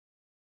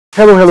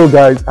Hello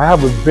guys, I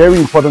have a very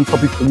important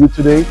topic for you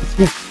today. Is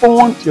his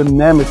phone your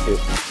nemesis?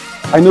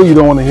 I know you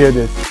don't want to hear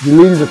this. The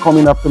ladies are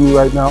coming after me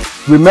right now.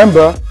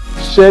 Remember,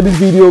 share this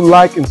video,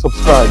 like and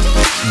subscribe.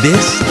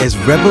 This is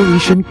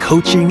Revolution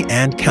Coaching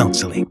and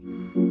Counseling.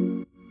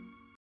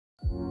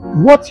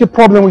 What's your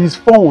problem with his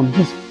phone?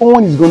 His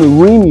phone is going to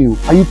ruin you.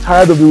 Are you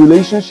tired of the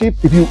relationship?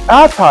 If you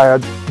are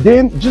tired,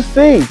 then just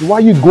say, why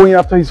are you going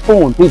after his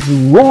phone? It's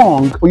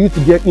wrong for you to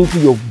get into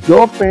your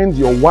girlfriend's,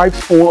 your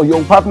wife's phone, or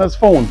your partner's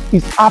phone.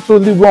 It's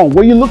absolutely wrong.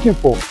 What are you looking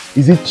for?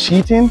 Is he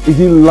cheating? Is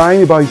he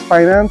lying about his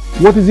finance?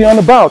 What is he on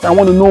about? I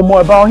want to know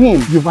more about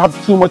him. You've had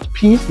too much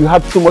peace. You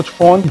have too much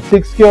fun. He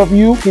takes care of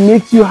you. He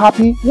makes you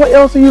happy. What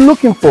else are you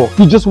looking for?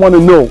 You just want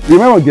to know.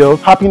 Remember,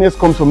 girls, happiness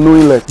comes from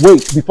knowing less.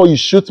 Wait, before you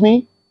shoot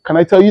me, can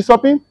I tell you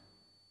something?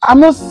 I'm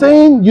not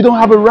saying you don't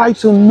have a right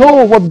to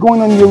know what's going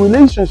on in your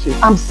relationship.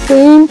 I'm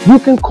saying you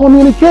can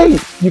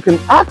communicate. You can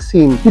ask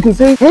him. You can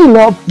say, hey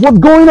love, what's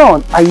going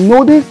on? I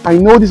know this,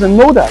 and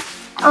know that.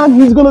 And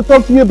he's going to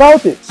talk to you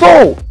about it.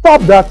 So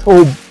stop that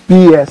whole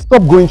BS.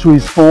 Stop going through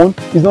his phone.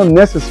 It's not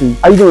necessary.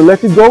 Are you going to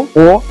let it go,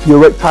 or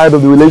you're tired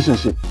of the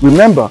relationship?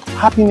 Remember,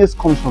 happiness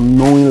comes from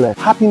knowing less.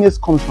 Happiness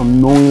comes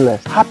from knowing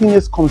less.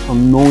 Happiness comes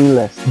from knowing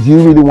less. Do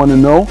you really want to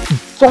know?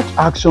 Such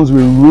actions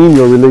will ruin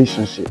your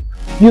relationship.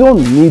 You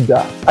don't need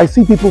that. I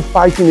see people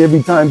fighting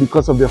every time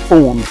because of their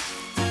phones.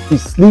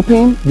 He's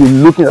sleeping, you're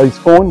looking at his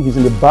phone. He's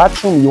in the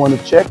bathroom, you want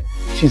to check.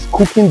 She's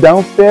cooking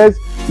downstairs,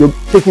 you're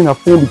taking her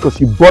phone because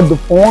you bought the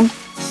phone.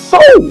 So,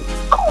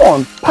 come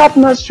on,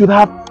 partners should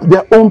have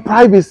their own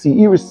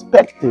privacy,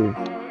 irrespective.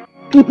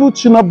 People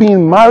should not be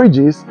in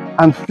marriages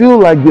and feel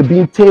like they're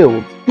being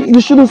tailed. You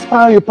shouldn't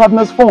spy on your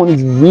partner's phone.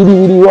 It's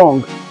really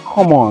wrong.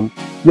 Come on,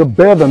 you're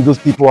better than those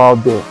people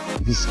out there.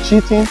 If he's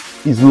cheating,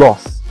 he's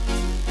lost.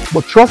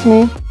 But trust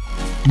me,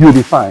 you'll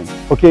be fine.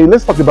 Okay,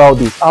 let's talk about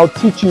this. I'll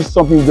teach you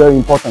something very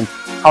important.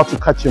 How to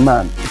catch your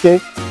man, okay?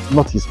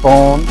 Not his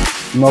phone,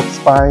 not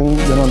spying,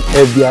 you're not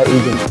an FBI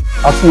agent.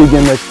 I'll see you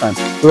again next time.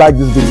 Like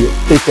this video.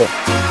 Take care.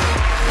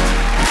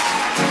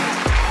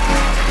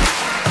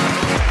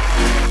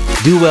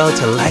 Do well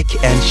to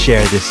like and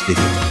share this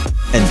video.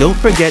 And don't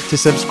forget to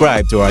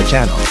subscribe to our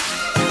channel.